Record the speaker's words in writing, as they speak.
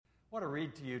I want to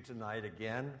read to you tonight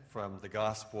again from the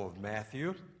Gospel of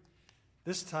Matthew,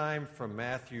 this time from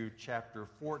Matthew chapter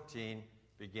 14,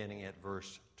 beginning at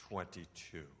verse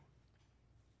 22.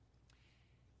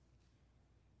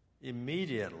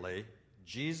 Immediately,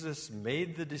 Jesus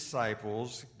made the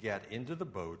disciples get into the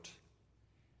boat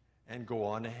and go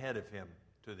on ahead of him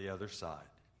to the other side,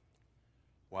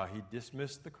 while he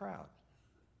dismissed the crowd.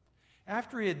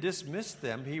 After he had dismissed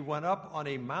them, he went up on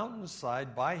a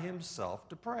mountainside by himself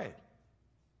to pray.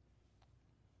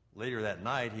 Later that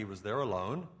night, he was there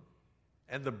alone,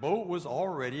 and the boat was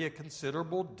already a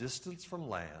considerable distance from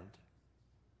land,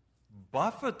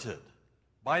 buffeted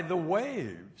by the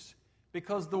waves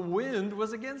because the wind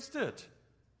was against it.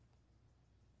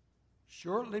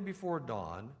 Shortly before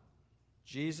dawn,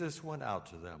 Jesus went out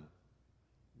to them,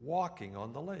 walking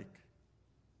on the lake.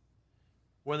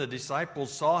 When the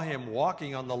disciples saw him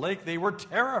walking on the lake, they were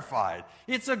terrified.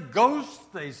 "It's a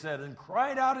ghost," they said, and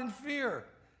cried out in fear.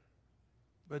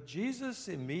 But Jesus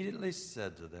immediately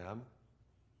said to them,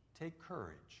 "Take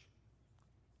courage.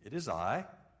 It is I.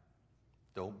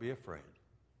 Don't be afraid."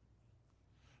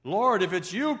 "Lord, if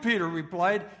it's you," Peter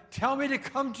replied, "tell me to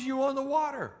come to you on the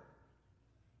water."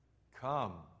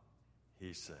 "Come,"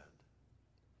 he said.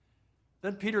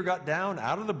 Then Peter got down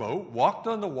out of the boat, walked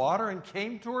on the water, and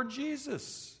came toward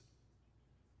Jesus.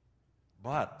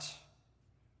 But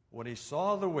when he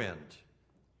saw the wind,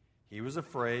 he was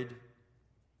afraid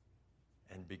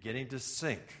and, beginning to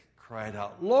sink, cried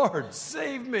out, "Lord,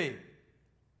 save me!"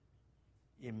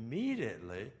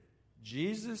 Immediately,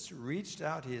 Jesus reached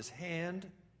out his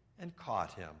hand and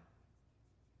caught him.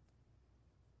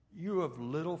 "You have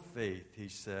little faith," he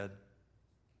said.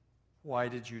 "Why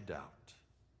did you doubt?"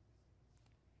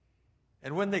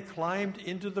 And when they climbed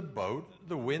into the boat,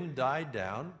 the wind died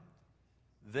down.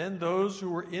 Then those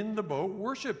who were in the boat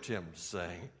worshipped him,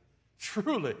 saying,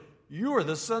 "Truly, you are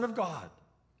the Son of God."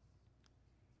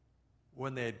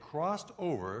 When they had crossed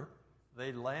over,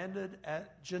 they landed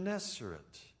at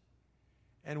Gennesaret.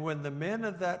 And when the men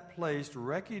of that place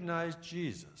recognized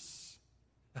Jesus,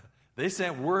 they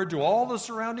sent word to all the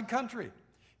surrounding country.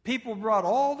 People brought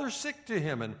all their sick to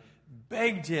him and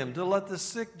begged him to let the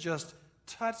sick just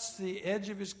touch the edge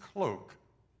of his cloak,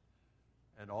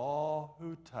 and all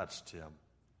who touched him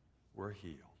were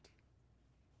healed.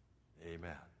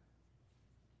 Amen.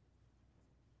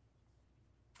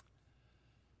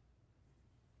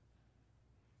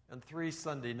 And 3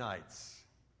 Sunday nights,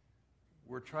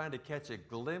 we're trying to catch a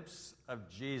glimpse of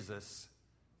Jesus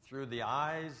through the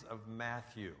eyes of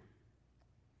Matthew.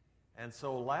 And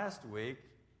so last week,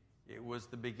 it was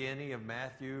the beginning of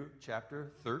Matthew chapter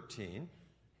 13.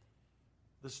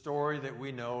 The story that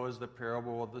we know as the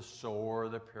parable of the sower,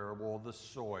 the parable of the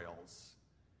soils.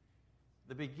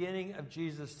 The beginning of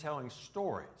Jesus telling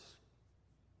stories.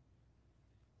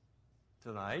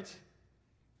 Tonight,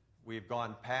 we've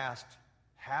gone past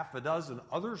half a dozen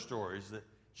other stories that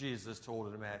Jesus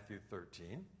told in Matthew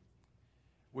 13.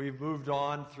 We've moved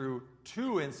on through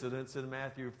 2 incidents in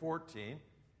Matthew 14,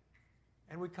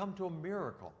 and we come to a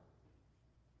miracle.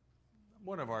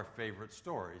 One of our favorite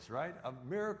stories, right? A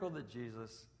miracle that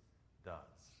Jesus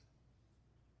does.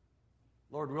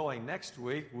 Lord willing, next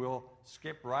week we'll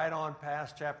skip right on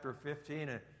past chapter 15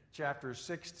 and chapter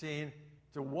 16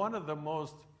 to one of the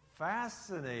most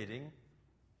fascinating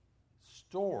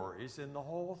stories in the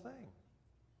whole thing.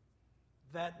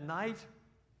 That night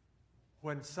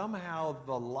when somehow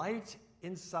the light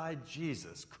inside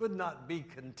Jesus could not be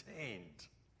contained,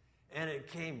 and it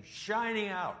came shining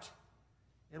out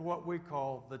in what we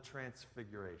call the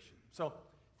Transfiguration. So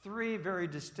 3 very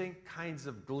distinct kinds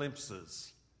of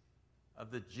glimpses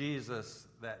of the Jesus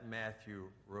that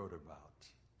Matthew wrote about.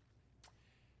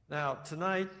 Now,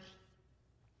 tonight,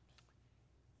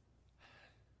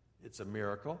 it's a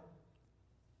miracle,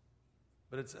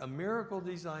 but it's a miracle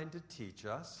designed to teach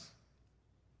us,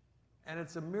 and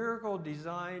it's a miracle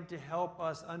designed to help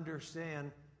us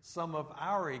understand some of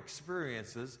our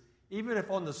experiences, even if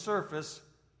on the surface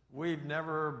we've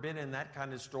never been in that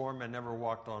kind of storm and never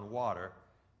walked on water.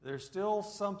 There's still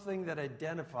something that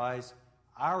identifies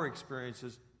our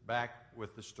experiences back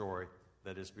with the story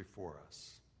that is before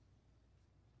us.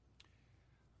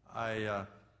 I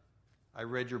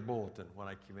read your bulletin when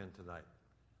I came in tonight.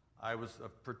 I was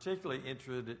particularly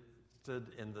interested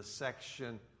in the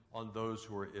section on those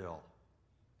who are ill.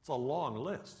 It's a long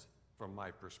list from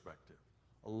my perspective.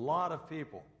 A lot of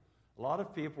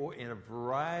people in a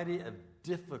variety of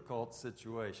difficult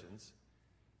situations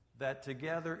that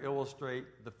together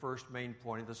illustrate the first main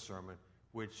point of the sermon,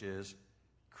 which is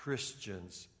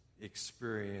Christians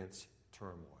experience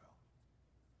turmoil.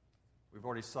 We've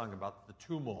already sung about the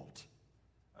tumult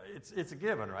It's a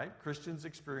given, right? Christians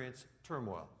experience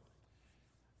turmoil.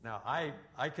 Now,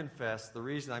 I confess the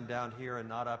reason I'm down here and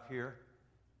not up here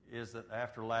is that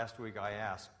after last week I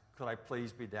asked, could I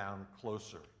please be down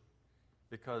closer?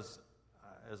 Because,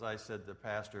 as I said to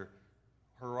Pastor,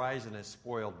 Horizon has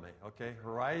spoiled me, okay?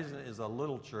 Horizon is a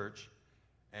little church,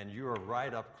 and you are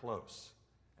right up close.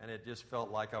 And it just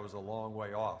felt like I was a long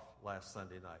way off last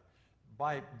Sunday night.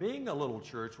 By being a little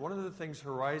church, one of the things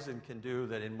Horizon can do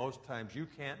that in most times you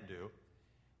can't do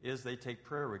is they take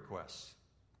prayer requests.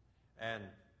 And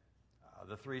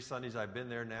the 3 Sundays I've been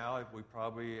there now, we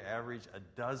probably average a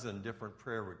dozen different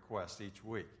prayer requests each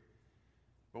week.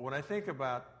 But when I think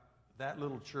about that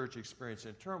little church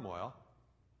experiencing turmoil,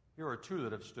 here are 2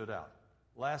 that have stood out.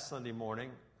 Last Sunday morning,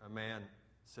 a man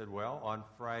said, well, on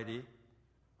Friday,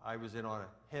 I was in on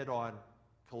a head-on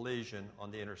collision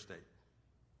on the interstate.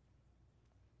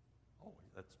 Oh,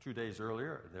 that's 2 days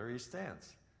earlier. There he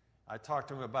stands. I talked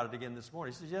to him about it again this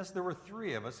morning. He says, yes, there were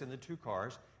 3 of us in the 2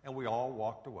 cars, and we all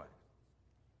walked away.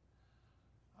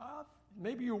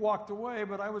 Maybe you walked away,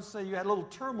 but I would say you had a little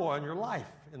turmoil in your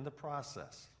life in the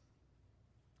process.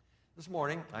 This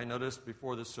morning, I noticed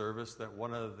before the service that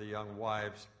one of the young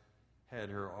wives had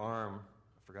her arm,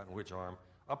 I've forgotten which arm,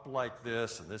 up like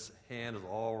this, and this hand is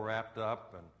all wrapped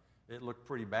up, and it looked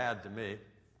pretty bad to me,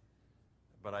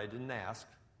 but I didn't ask.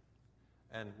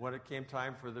 And when it came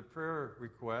time for the prayer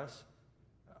request,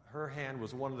 her hand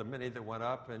was one of the many that went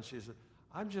up, and she said,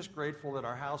 I'm just grateful that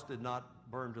our house did not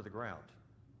burn to the ground.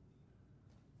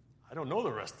 I don't know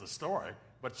the rest of the story,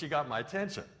 but she got my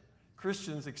attention.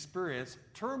 Christians experience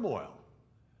turmoil.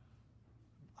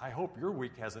 I hope your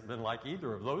week hasn't been like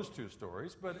either of those 2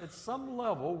 stories, but at some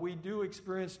level we do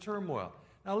experience turmoil.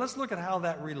 Now let's look at how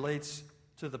that relates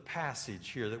to the passage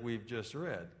here that we've just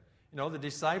read. You know, the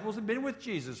disciples have been with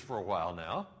Jesus for a while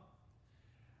now.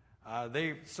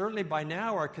 They certainly by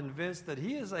now are convinced that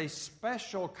he is a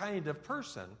special kind of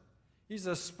person. He's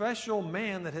a special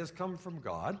man that has come from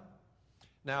God.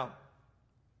 Now,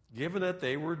 given that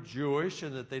they were Jewish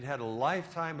and that they'd had a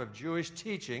lifetime of Jewish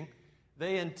teaching,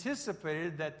 they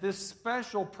anticipated that this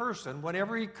special person,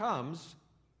 whenever he comes,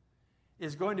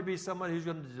 is going to be someone who's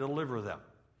going to deliver them.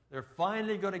 They're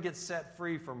finally going to get set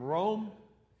free from Rome.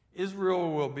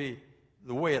 Israel will be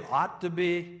the way it ought to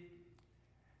be.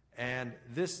 And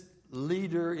this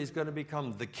leader is going to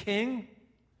become the king.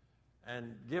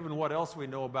 And given what else we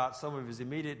know about some of his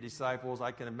immediate disciples,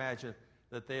 I can imagine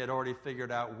that they had already figured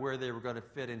out where they were going to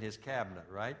fit in his cabinet,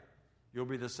 right? You'll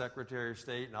be the Secretary of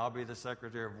State, and I'll be the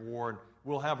Secretary of War, and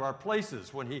we'll have our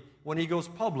places when he goes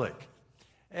public.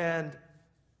 And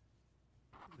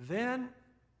then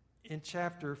in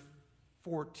chapter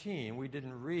 14, we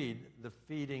didn't read the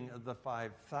feeding of the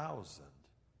 5,000.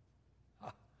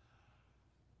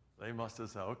 They must have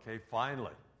said, okay,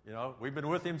 finally. You know, we've been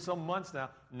with him some months now.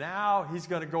 Now he's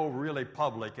going to go really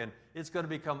public, and it's going to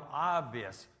become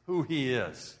obvious who he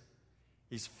is.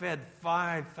 He's fed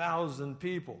 5,000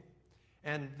 people.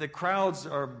 And the crowds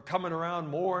are coming around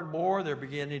more and more. They're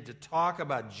beginning to talk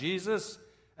about Jesus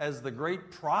as the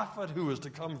great prophet who is to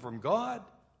come from God.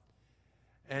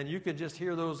 And you can just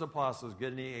hear those apostles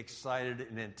getting excited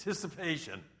in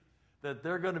anticipation that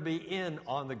they're going to be in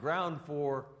on the ground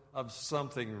floor of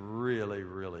something really,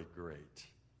 really great.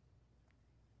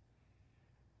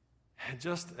 And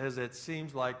just as it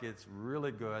seems like it's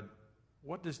really good,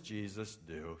 what does Jesus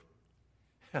do?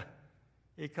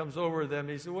 He comes over to them and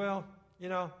he says, well, you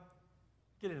know,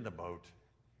 get in the boat.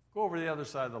 Go over to the other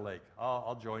side of the lake.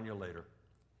 I'll join you later.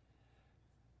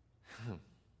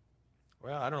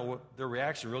 Well, I don't know what their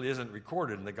reaction really isn't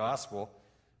recorded in the gospel,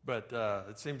 but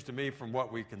it seems to me from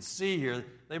what we can see here,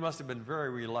 they must have been very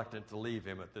reluctant to leave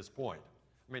him at this point.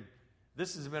 I mean,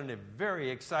 this has been a very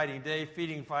exciting day,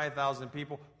 feeding 5,000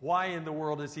 people. Why in the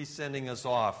world is he sending us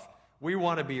off? We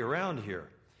want to be around here.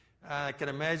 I can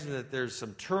imagine that there's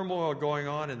some turmoil going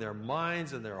on in their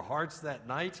minds and their hearts that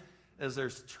night as they're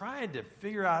trying to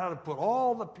figure out how to put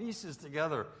all the pieces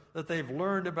together that they've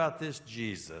learned about this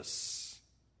Jesus.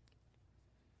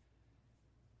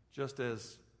 Just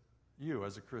as you,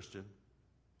 as a Christian,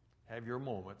 have your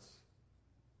moments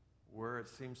where it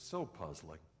seems so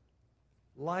puzzling.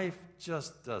 Life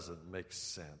just doesn't make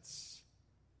sense.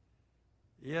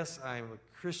 Yes, I'm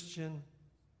a Christian,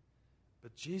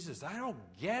 but Jesus, I don't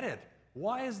get it.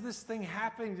 Why is this thing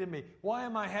happening to me? Why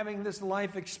am I having this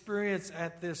life experience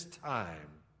at this time?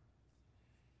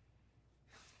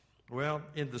 Well,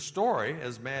 in the story,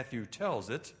 as Matthew tells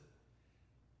it,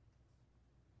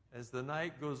 as the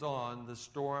night goes on, the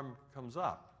storm comes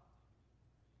up.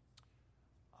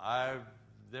 I've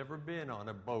never been on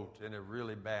a boat in a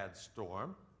really bad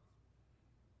storm,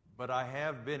 but I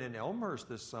have been in Elmhurst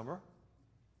this summer.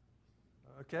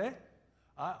 Okay?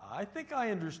 I think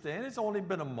I understand. It's only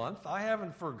been a month. I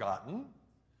haven't forgotten.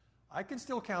 I can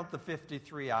still count the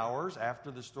 53 hours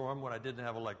after the storm when I didn't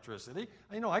have electricity.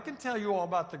 I can tell you all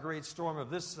about the great storm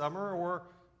of this summer or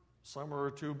summer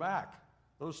or two back.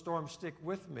 Those storms stick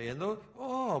with me. And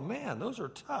those are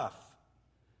tough.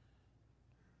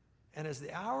 And as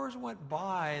the hours went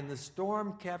by and the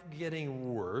storm kept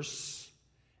getting worse,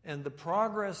 and the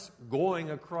progress going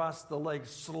across the lake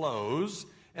slows,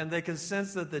 and they can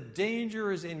sense that the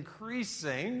danger is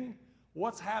increasing,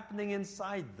 what's happening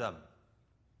inside them?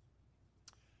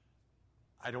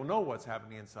 I don't know what's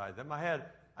happening inside them.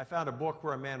 I found a book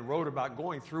where a man wrote about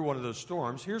going through one of those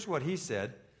storms. Here's what he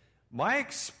said: "My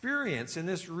experience in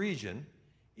this region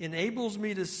enables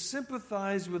me to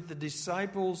sympathize with the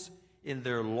disciples in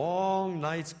their long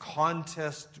night's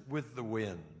contest with the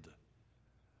wind.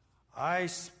 I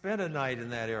spent a night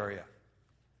in that area.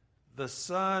 The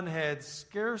sun had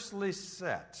scarcely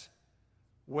set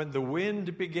when the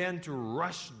wind began to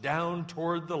rush down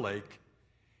toward the lake,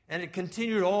 and it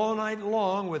continued all night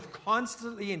long with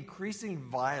constantly increasing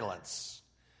violence,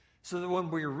 so that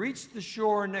when we reached the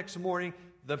shore next morning,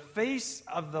 the face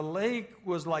of the lake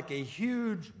was like a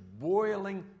huge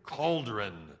boiling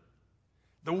cauldron.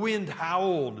 The wind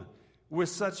howled with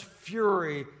such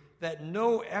fury that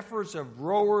no efforts of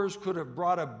rowers could have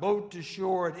brought a boat to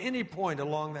shore at any point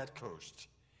along that coast.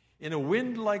 In a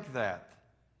wind like that,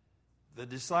 the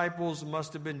disciples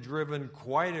must have been driven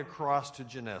quite across to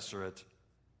Gennesaret,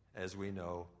 as we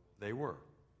know they were."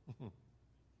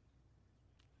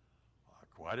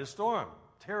 Quite a storm,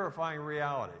 terrifying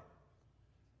reality.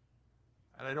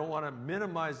 And I don't want to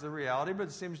minimize the reality, but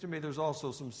it seems to me there's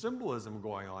also some symbolism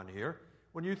going on here.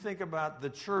 When you think about the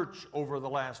church over the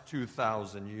last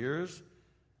 2,000 years,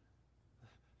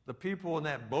 the people in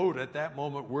that boat at that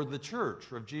moment were the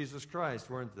church of Jesus Christ,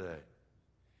 weren't they?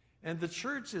 And the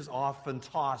church is often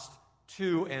tossed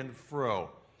to and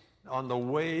fro on the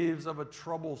waves of a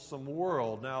troublesome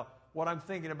world. Now, what I'm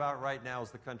thinking about right now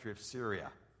is the country of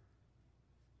Syria.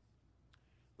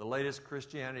 The latest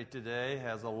Christianity Today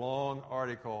has a long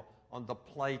article on the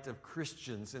plight of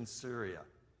Christians in Syria.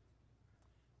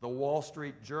 The Wall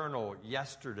Street Journal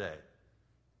yesterday,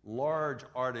 large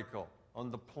article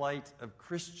on the plight of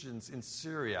Christians in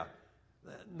Syria.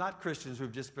 Not Christians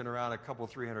who've just been around a couple,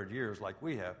 300 years like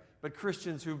we have, but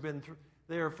Christians who've been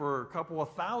there for a couple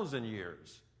of thousand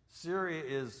years. Syria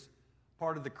is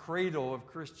part of the cradle of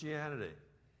Christianity.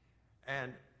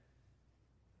 And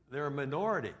they're a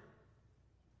minority.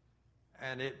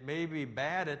 And it may be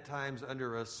bad at times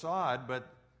under Assad, but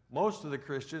most of the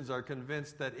Christians are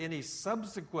convinced that any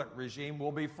subsequent regime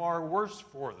will be far worse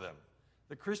for them.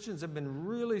 The Christians have been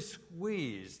really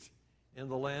squeezed in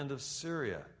the land of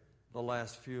Syria the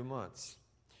last few months.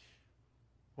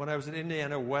 When I was at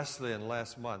Indiana Wesleyan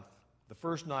last month, the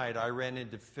first night I ran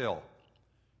into Phil.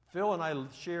 Phil and I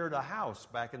shared a house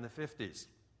back in the 50s.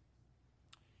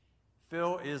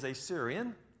 Phil is a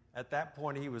Syrian. At that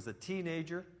point, he was a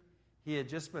teenager. He had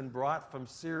just been brought from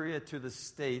Syria to the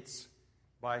States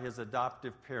by his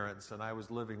adoptive parents, and I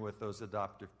was living with those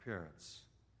adoptive parents.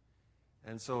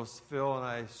 And so Phil and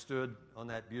I stood on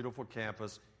that beautiful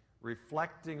campus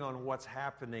reflecting on what's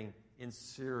happening in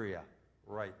Syria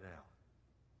right now.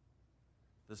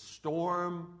 The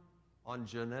storm on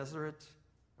Gennesaret,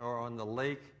 or on the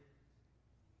lake,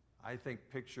 I think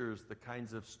pictures the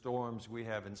kinds of storms we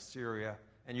have in Syria,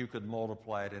 and you could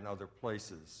multiply it in other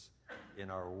places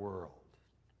in our world.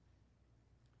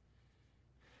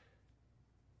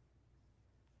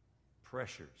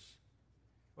 Pressures.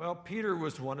 Well, Peter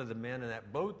was one of the men in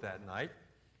that boat that night.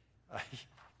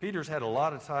 Peter's had a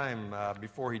lot of time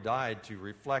before he died to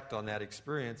reflect on that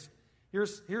experience.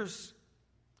 Here's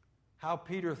how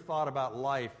Peter thought about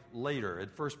life later in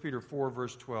 1 Peter 4,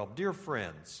 verse 12. "Dear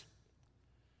friends,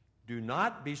 do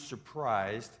not be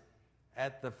surprised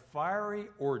at the fiery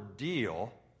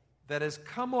ordeal that has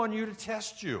come on you to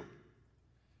test you,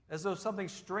 as though something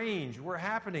strange were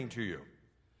happening to you.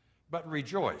 But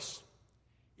rejoice,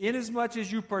 inasmuch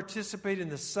as you participate in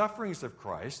the sufferings of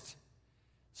Christ,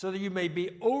 so that you may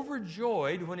be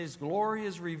overjoyed when his glory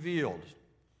is revealed.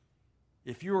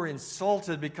 If you are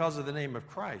insulted because of the name of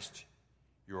Christ,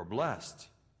 you are blessed,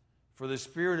 for the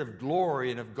Spirit of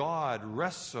glory and of God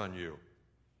rests on you.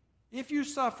 If you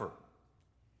suffer,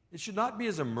 it should not be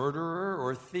as a murderer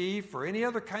or a thief or any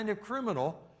other kind of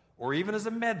criminal, or even as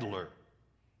a meddler.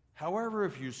 However,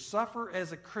 if you suffer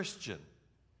as a Christian,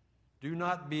 do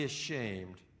not be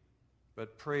ashamed,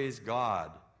 but praise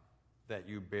God that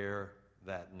you bear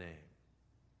that name."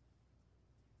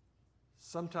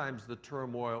 Sometimes the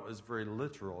turmoil is very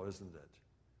literal, isn't it?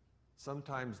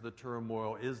 Sometimes the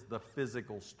turmoil is the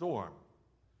physical storm.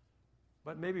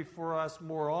 But maybe for us,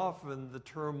 more often, the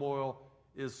turmoil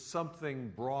is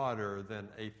something broader than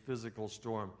a physical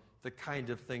storm, the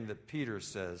kind of thing that Peter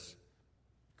says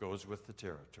goes with the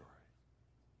territory.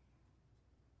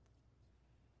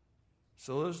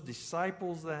 So those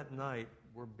disciples that night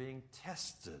were being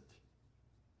tested.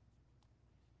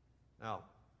 Now,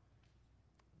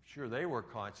 I'm sure they were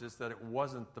conscious that it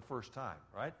wasn't the first time,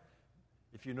 right?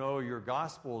 If you know your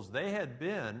Gospels, they had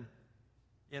been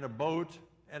in a boat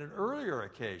at an earlier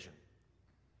occasion,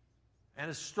 and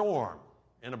a storm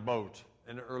in a boat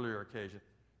in an earlier occasion.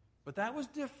 But that was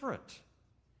different.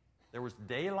 There was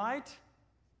daylight,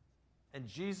 and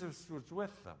Jesus was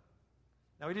with them.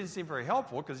 Now, he didn't seem very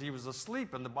helpful because he was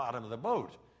asleep in the bottom of the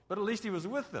boat, but at least he was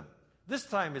with them. This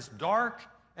time it's dark,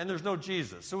 and there's no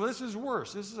Jesus. So this is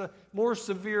worse. This is a more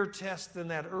severe test than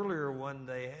that earlier one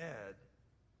they had.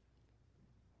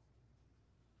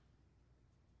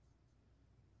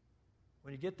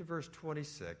 When you get to verse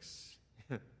 26,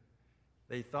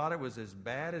 they thought it was as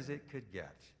bad as it could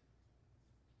get.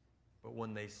 But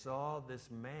when they saw this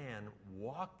man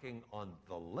walking on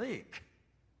the lake,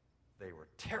 they were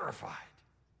terrified.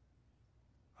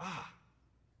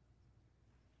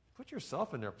 Put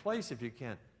yourself in their place if you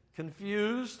can.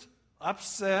 Confused,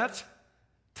 upset,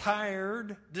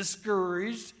 tired,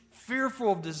 discouraged,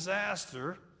 fearful of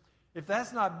disaster. If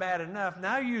that's not bad enough,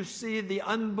 now you see the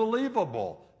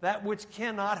unbelievable, that which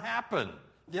cannot happen.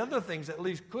 The other things at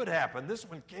least could happen. This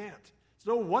one can't. It's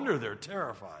no wonder they're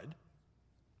terrified.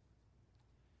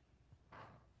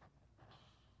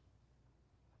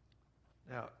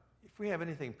 Now, if we have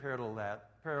anything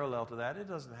parallel to that, it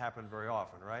doesn't happen very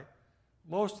often, right?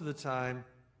 Most of the time,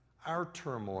 our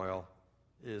turmoil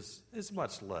is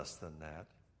much less than that.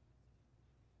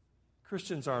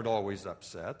 Christians aren't always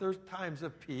upset. There's times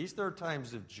of peace. There are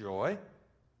times of joy.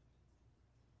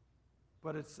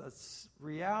 But it's a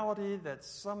reality that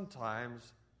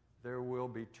sometimes there will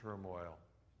be turmoil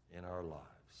in our lives.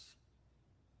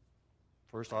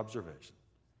 First observation.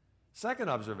 Second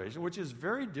observation, which is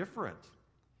very different,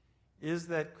 is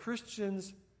that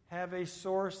Christians have a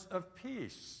source of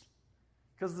peace.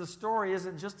 Because the story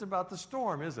isn't just about the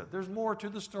storm, is it? There's more to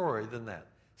the story than that.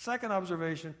 Second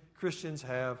observation, Christians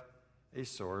have a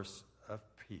source of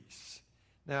peace.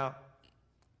 Now,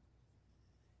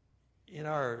 in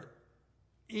our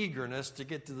eagerness to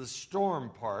get to the storm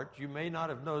part, you may not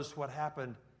have noticed what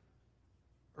happened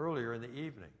earlier in the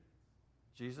evening.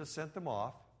 Jesus sent them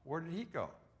off. Where did he go?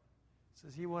 It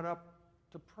says he went up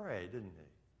to pray, didn't he?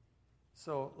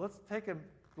 So let's take a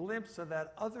glimpse of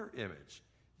that other image,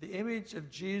 the image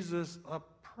of Jesus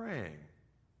up praying.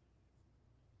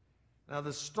 Now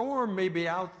the storm may be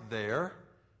out there,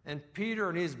 and Peter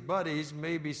and his buddies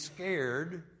may be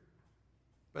scared,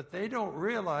 but they don't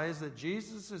realize that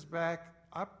Jesus is back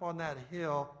up on that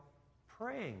hill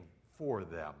praying for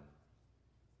them.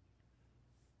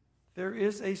 There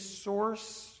is a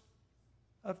source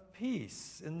of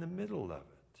peace in the middle of it.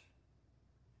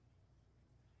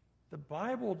 The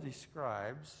Bible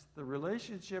describes the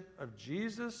relationship of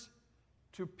Jesus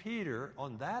to Peter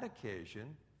on that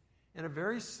occasion in a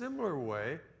very similar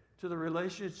way to the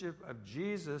relationship of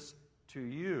Jesus to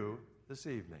you this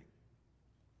evening.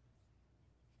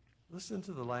 Listen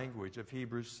to the language of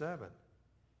Hebrews 7.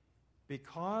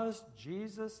 Because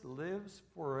Jesus lives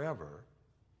forever,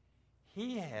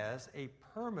 he has a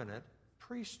permanent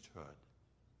priesthood.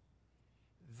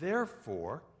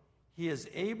 Therefore, he is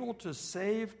able to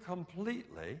save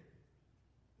completely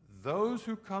those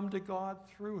who come to God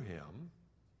through him,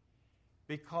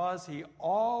 because he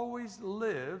always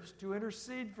lives to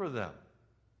intercede for them.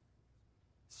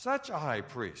 Such a high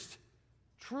priest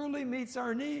truly meets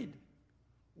our need,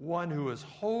 one who is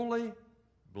holy,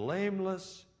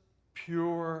 blameless,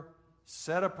 pure,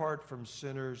 set apart from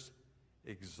sinners,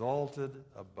 exalted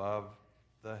above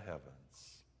the heavens.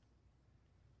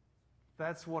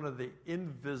 That's one of the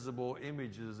invisible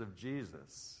images of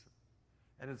Jesus,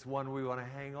 and it's one we want to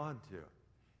hang on to.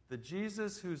 The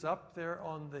Jesus who's up there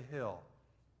on the hill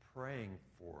praying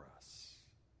for us.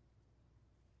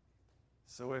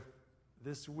 So if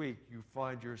this week you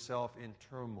find yourself in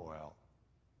turmoil,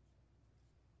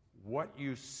 what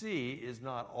you see is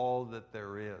not all that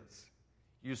there is.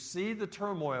 You see the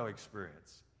turmoil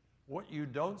experience. What you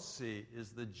don't see is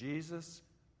the Jesus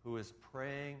who is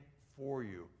praying for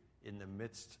you in the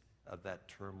midst of that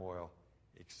turmoil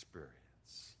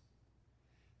experience.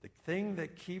 The thing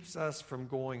that keeps us from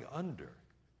going under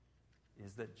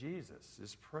is that Jesus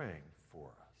is praying for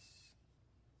us.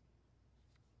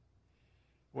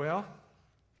 Well,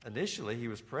 Initially, he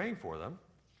was praying for them,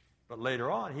 but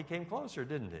later on, he came closer,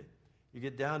 didn't he? You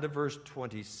get down to verse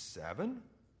 27.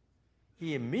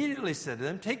 He immediately said to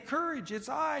them, "Take courage, it's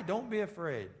I, don't be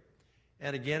afraid."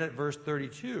 And again at verse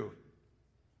 32,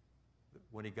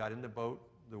 when he got in the boat,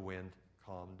 the wind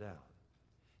calmed down.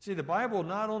 See, the Bible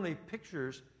not only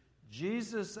pictures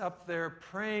Jesus up there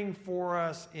praying for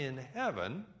us in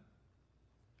heaven,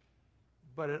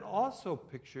 but it also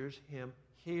pictures him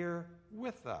here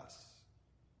with us.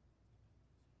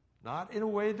 Not in a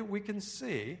way that we can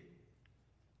see,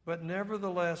 but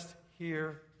nevertheless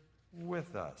here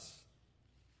with us.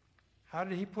 How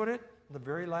did he put it? The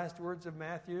very last words of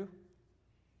Matthew?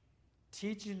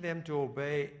 Teaching them to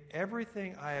obey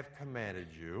everything I have commanded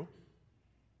you,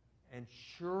 and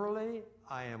surely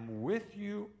I am with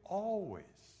you always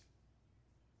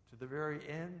to the very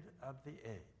end of the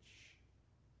age.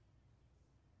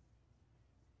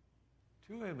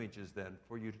 Two images then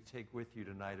for you to take with you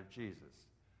tonight of Jesus.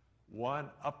 One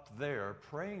up there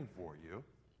praying for you.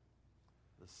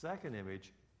 The second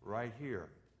image right here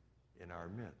in our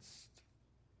midst.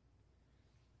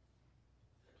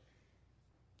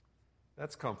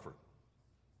 That's comfort.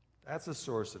 That's a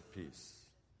source of peace.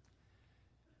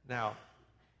 Now,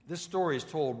 this story is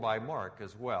told by Mark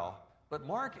as well, but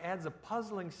Mark adds a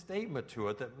puzzling statement to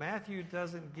it that Matthew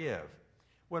doesn't give.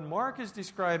 When Mark is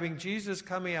describing Jesus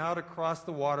coming out across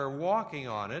the water, walking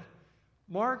on it,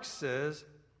 Mark says,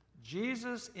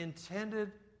 Jesus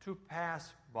intended to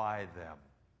pass by them.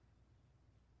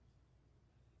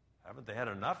 Haven't they had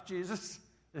enough, Jesus?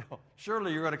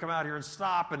 Surely you're going to come out here and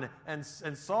stop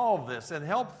and solve this and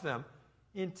help them.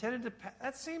 He intended to pass.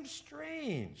 That seems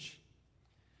strange.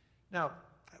 Now,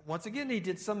 once again, he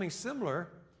did something similar.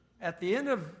 At the end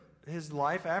of his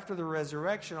life, after the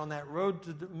resurrection, on that road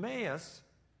to Emmaus,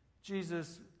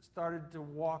 Jesus started to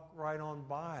walk right on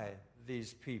by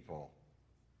these people.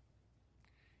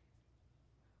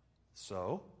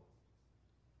 So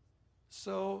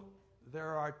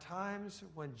there are times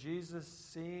when Jesus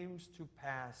seems to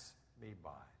pass me by.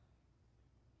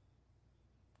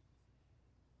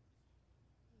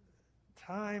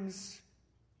 Times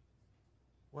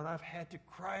when I've had to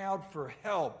cry out for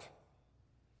help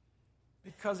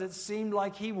because it seemed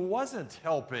like he wasn't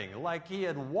helping, like he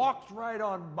had walked right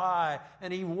on by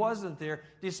and he wasn't there.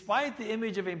 Despite the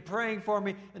image of him praying for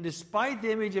me and despite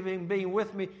the image of him being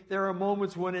with me, there are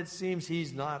moments when it seems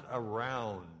he's not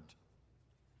around.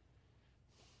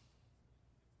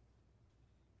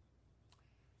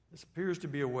 This appears to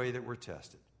be a way that we're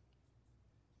tested.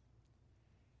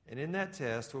 And in that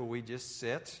test, where we just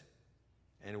sit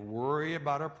and worry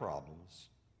about our problems,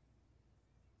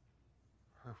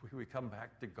 or we come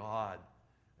back to God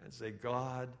and say,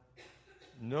 God,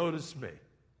 notice me,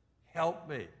 help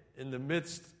me in the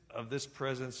midst of this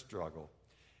present struggle.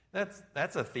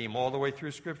 That's a theme all the way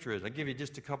through Scripture. I'll give you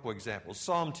just a couple examples.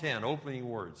 Psalm 10, opening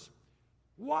words.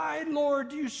 Why, Lord,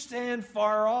 do you stand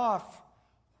far off?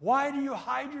 Why do you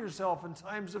hide yourself in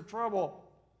times of trouble?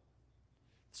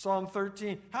 Psalm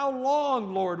 13, how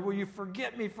long, Lord, will you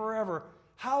forget me forever?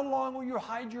 How long will you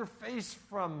hide your face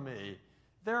from me?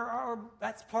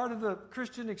 That's part of the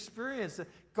Christian experience, that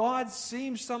God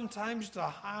seems sometimes to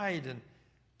hide, and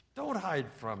don't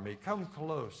hide from me, come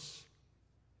close.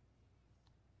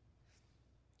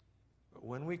 But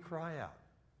when we cry out,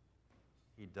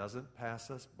 he doesn't pass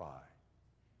us by.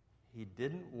 He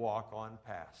didn't walk on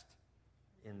past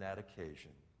in that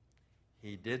occasion.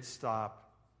 He did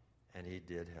stop and he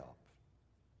did help.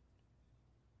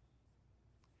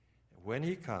 And when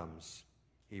he comes,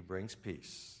 he brings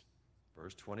peace.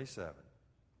 Verse 27,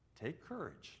 take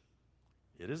courage.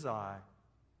 It is I.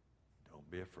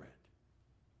 Don't be afraid.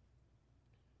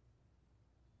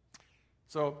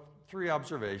 So, 3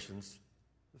 observations.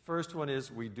 The first one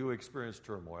is we do experience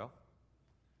turmoil.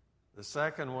 The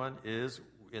second one is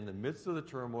in the midst of the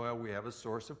turmoil, we have a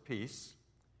source of peace.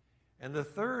 And the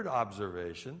third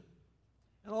observation,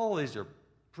 and all these are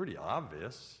pretty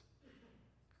obvious,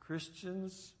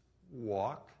 Christians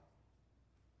walk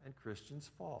and Christians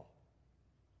fall.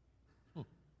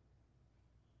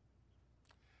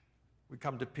 We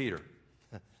come to Peter.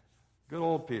 Good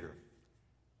old Peter.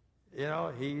 You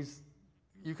know,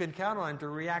 you can count on him to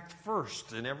react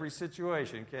first in every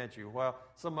situation, can't you? While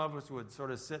some of us would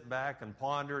sort of sit back and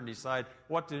ponder and decide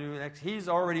what to do next, he's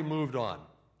already moved on.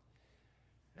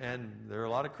 And there are a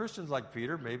lot of Christians like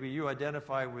Peter. Maybe you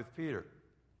identify with Peter.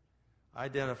 I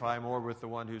identify more with the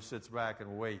one who sits back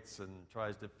and waits and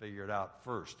tries to figure it out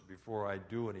first before I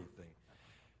do anything.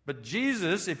 But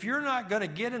Jesus, if you're not going to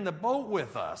get in the boat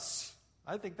with us,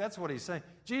 I think that's what he's saying.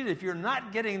 Jesus, if you're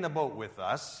not getting in the boat with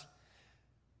us,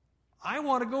 I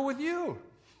want to go with you.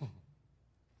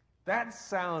 That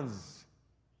sounds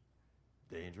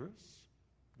dangerous,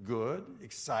 good,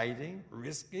 exciting,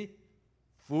 risky,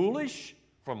 foolish.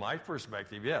 From my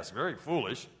perspective, yes, very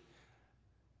foolish.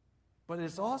 But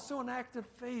it's also an act of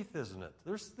faith, isn't it?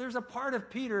 There's a part of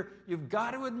Peter you've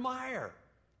got to admire.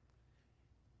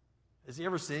 Has he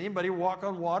ever seen anybody walk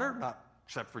on water? Not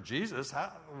except for Jesus.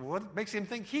 What makes him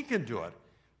think he can do it?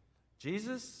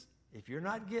 Jesus, if you're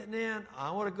not getting in,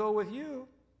 I want to go with you.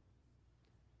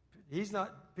 Peter's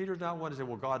not one to say,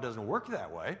 well, God doesn't work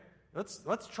that way.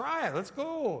 Let's try it. Let's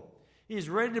go. He's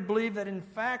ready to believe that, in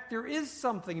fact, there is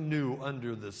something new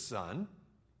under the sun.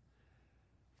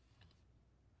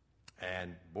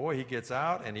 And boy, he gets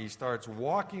out and he starts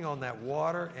walking on that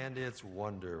water, and it's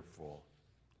wonderful.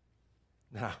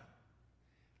 Now,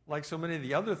 like so many of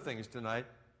the other things tonight,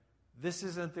 this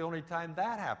isn't the only time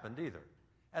that happened either.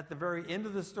 At the very end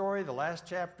of the story, the last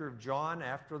chapter of John,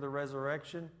 after the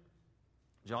resurrection,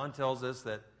 John tells us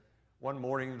that one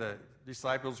morning the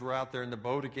disciples were out there in the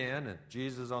boat again, and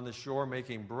Jesus on the shore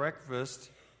making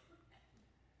breakfast.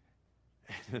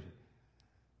 And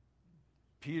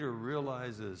Peter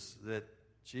realizes that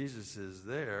Jesus is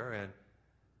there, and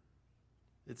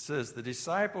it says, the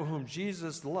disciple whom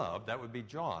Jesus loved, that would be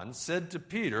John, said to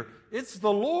Peter, "It's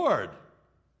the Lord."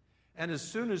 And as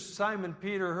soon as Simon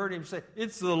Peter heard him say,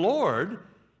 "It's the Lord,"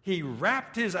 he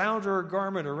wrapped his outer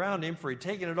garment around him, for he'd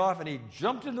taken it off, and he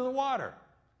jumped into the water.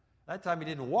 That time he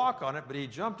didn't walk on it, but he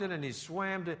jumped in and he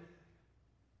swam to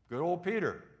good old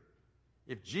Peter.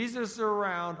 If Jesus is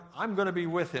around, I'm going to be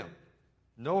with him.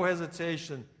 No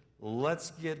hesitation.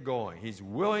 Let's get going. He's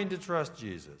willing to trust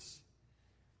Jesus.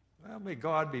 Well, may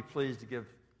God be pleased to give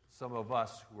some of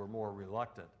us who are more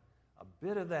reluctant a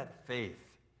bit of that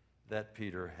faith that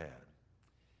Peter had.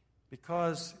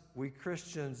 Because we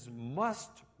Christians must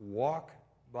walk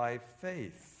by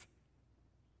faith.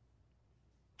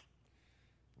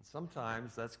 And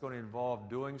sometimes that's going to involve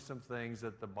doing some things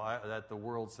that the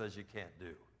world says you can't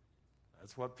do.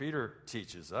 That's what Peter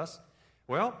teaches us.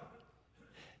 Well,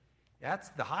 that's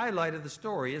the highlight of the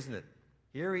story, isn't it?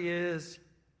 Here he is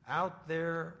out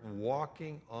there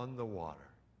walking on the water.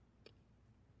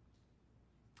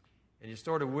 And you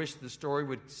sort of wish the story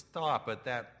would stop at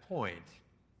that point.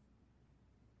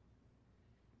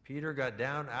 Peter got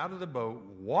down out of the boat,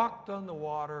 walked on the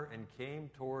water, and came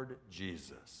toward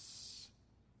Jesus.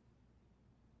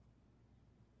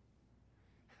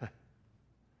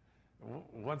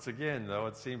 Once again, though,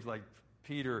 it seems like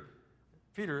Peter,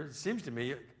 it seems to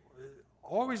me,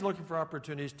 always looking for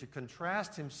opportunities to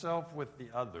contrast himself with the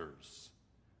others.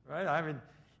 Right? I mean,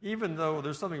 even though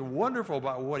there's something wonderful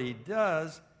about what he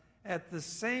does, at the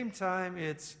same time,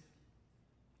 it's,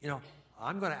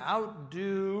 I'm going to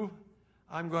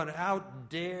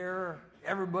outdare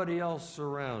everybody else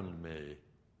around me.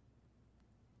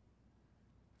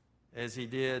 As he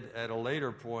did at a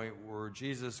later point where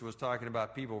Jesus was talking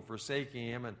about people forsaking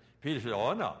him, and Peter said,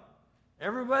 "Oh, no.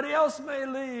 Everybody else may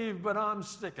leave, but I'm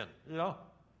sticking."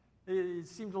 He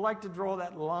seemed to like to draw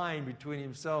that line between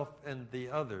himself and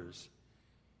the others.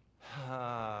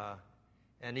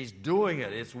 And he's doing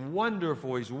it. It's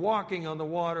wonderful. He's walking on the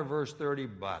water, verse 30,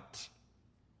 but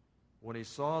when he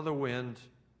saw the wind,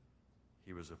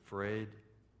 he was afraid,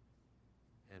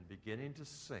 and beginning to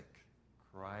sink,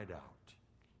 cried out,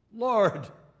 "Lord,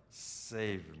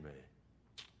 save me."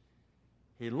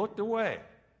 He looked away.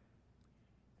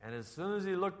 And as soon as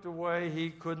he looked away, he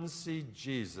couldn't see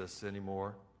Jesus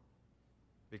anymore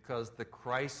because the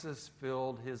crisis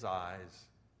filled his eyes,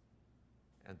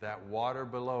 and that water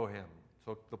below him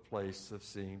took the place of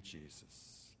seeing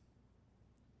Jesus.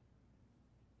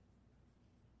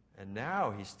 And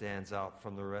now he stands out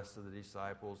from the rest of the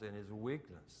disciples in his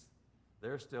weakness.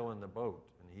 They're still in the boat,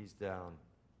 and he's down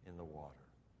in the water.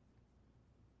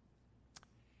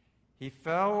 He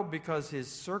fell because his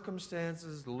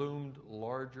circumstances loomed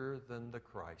larger than the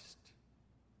Christ.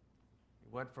 He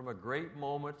went from a great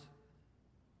moment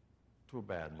to a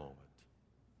bad moment.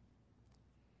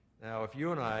 Now, if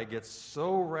you and I get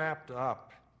so wrapped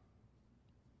up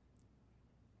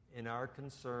in our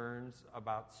concerns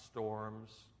about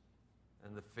storms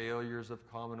and the failures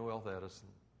of Commonwealth Edison,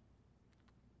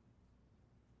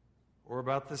 or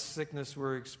about the sickness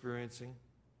we're experiencing,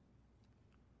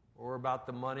 or about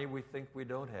the money we think we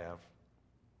don't have,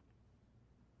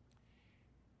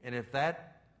 and if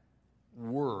that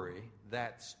worry,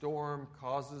 that storm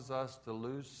causes us to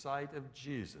lose sight of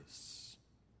Jesus,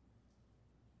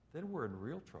 then we're in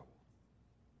real trouble.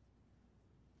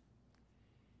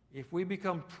 If we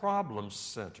become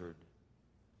problem-centered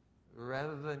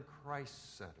rather than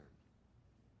Christ-centered,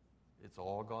 it's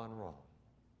all gone wrong.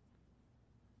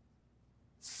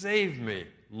 Save me,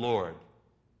 Lord.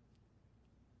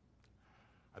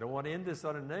 I don't want to end this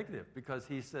on a negative because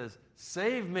he says,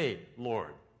 "Save me,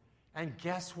 Lord." And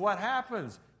guess what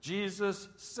happens? Jesus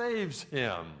saves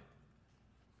him.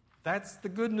 That's the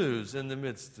good news in the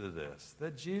midst of this,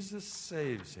 that Jesus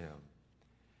saves him.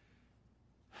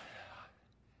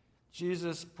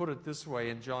 Jesus put it this way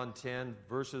in John 10,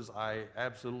 verses I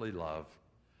absolutely love.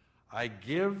 "I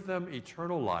give them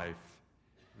eternal life.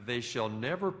 They shall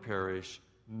never perish.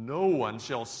 No one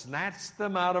shall snatch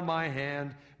them out of my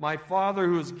hand. My Father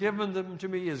who has given them to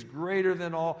me is greater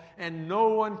than all, and no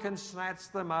one can snatch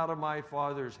them out of my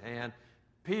Father's hand."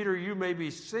 Peter, you may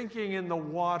be sinking in the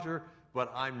water,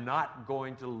 but I'm not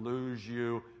going to lose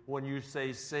you. When you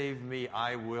say, "Save me,"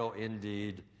 I will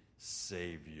indeed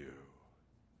save you.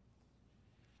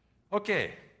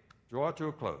 Okay, draw it to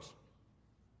a close.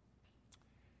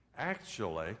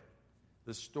 Actually,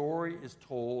 the story is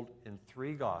told in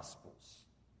 3 Gospels,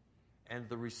 and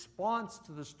the response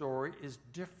to the story is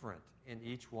different in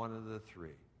each one of the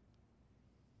 3.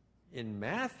 In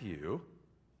Matthew,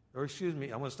 I'm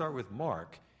going to start with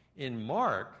Mark. In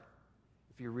Mark,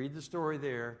 if you read the story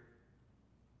there,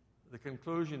 the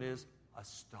conclusion is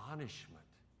astonishment.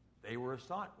 They were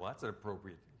astonished. Well, that's an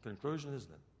appropriate conclusion,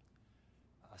 isn't it?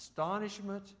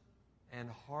 Astonishment and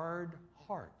hard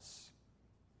hearts.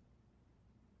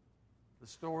 The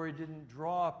story didn't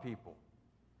draw people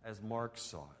as Mark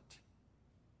saw it.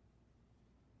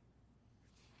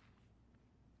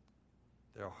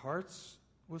 Their hearts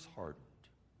was hardened.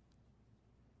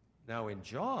 Now in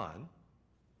John,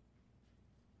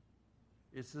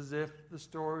 it's as if the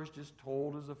story is just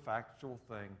told as a factual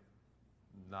thing.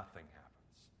 Nothing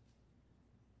happens.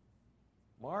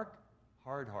 Mark,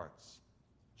 hard hearts.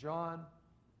 John,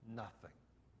 nothing.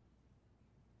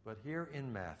 But here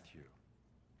in Matthew,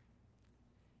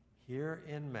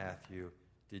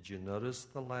 did you notice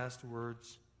the last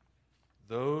words?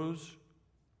 Those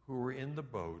who were in the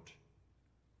boat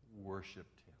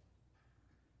worshiped him,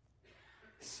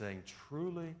 saying,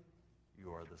 "Truly,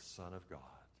 you are the Son of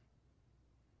God."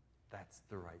 That's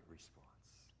the right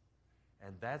response.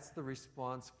 And that's the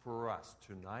response for us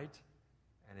tonight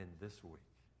and in this week.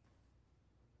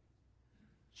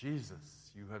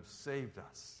 Jesus, you have saved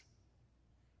us.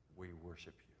 We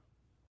worship you.